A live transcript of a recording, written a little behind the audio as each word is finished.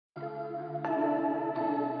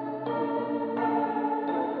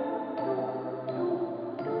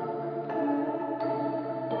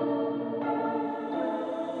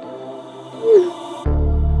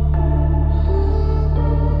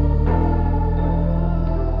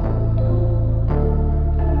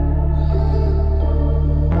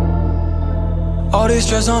this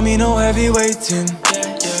stress on me, no heavy waiting.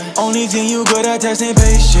 Only thing you good at, testing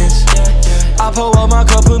patience. I pull up my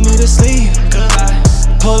cup, put me to sleep.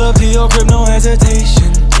 Pull up to your crib, no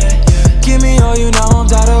hesitation. Give me all you, now I'm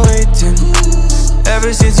tired of waiting.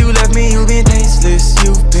 Ever since you left me, you been tasteless.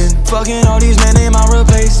 You've been fucking all these men, they my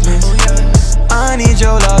replacements. I need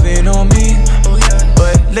your loving on me,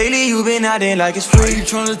 but lately you been acting like it's free. You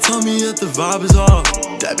tryna tell me that the vibe is off?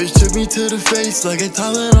 That bitch took me to the face like a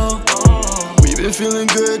Tylenol. We been feeling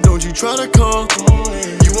good, don't you try to call.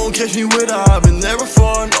 You won't catch me with her, I've been there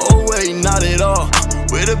before. No way, not at all.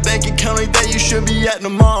 With a bank account like that, you should be at the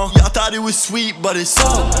mall. Y'all thought it was sweet, but it's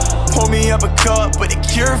all. Pour me up a cup, but a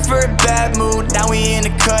cure for a bad mood. Now we in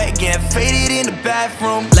the cut, getting faded in the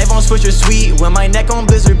bathroom. Life on Switcher sweet, with my neck on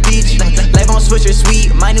Blizzard Beach. Life on Switcher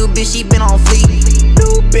sweet, my new bitch, she been on fleek.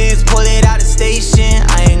 New bitch, pull it out the station.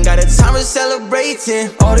 I ain't got a time for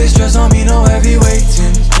celebrating. All this stress on me, no heavy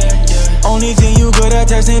waiting. Only thing you good at,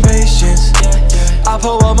 testing patience. I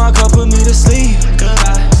pull up my cup, put me to sleep.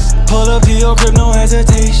 Pull up to your crib, no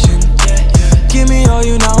hesitation. Give me all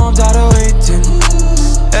you, now I'm tired of waiting.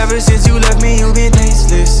 Ever since you left me, you been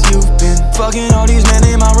tasteless. You've been fucking all these men,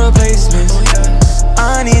 they my replacements.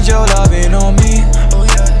 I need your loving on me,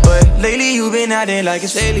 but lately you been acting like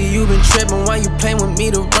it's Lately you been tripping while you playing with me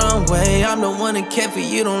the wrong way. I'm the one that care for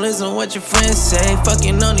you, don't listen to what your friends say.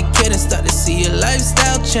 Fucking on the kid and start to see your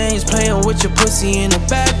lifestyle change. Playing with your pussy in the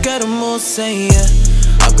back of the mood, saying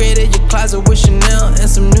upgraded your closet with Chanel and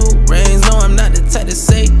some new rings. No, I'm not the type to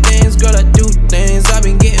say things, girl, I do things. I've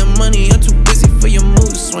been getting money, I'm too busy for your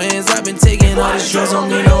mood swings. I've been taking all this stress on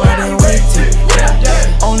me, no, I've been waiting.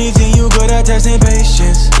 Only thing you good at, testing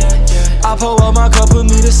patience. I pull up my cup, put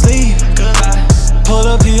me to sleep. Pull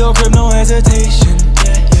up to your crib, no hesitation.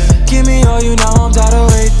 Give me all you, now I'm tired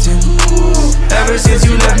of waiting. Ever since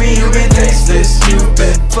you left me, you been tasteless. You've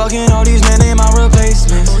been fucking all these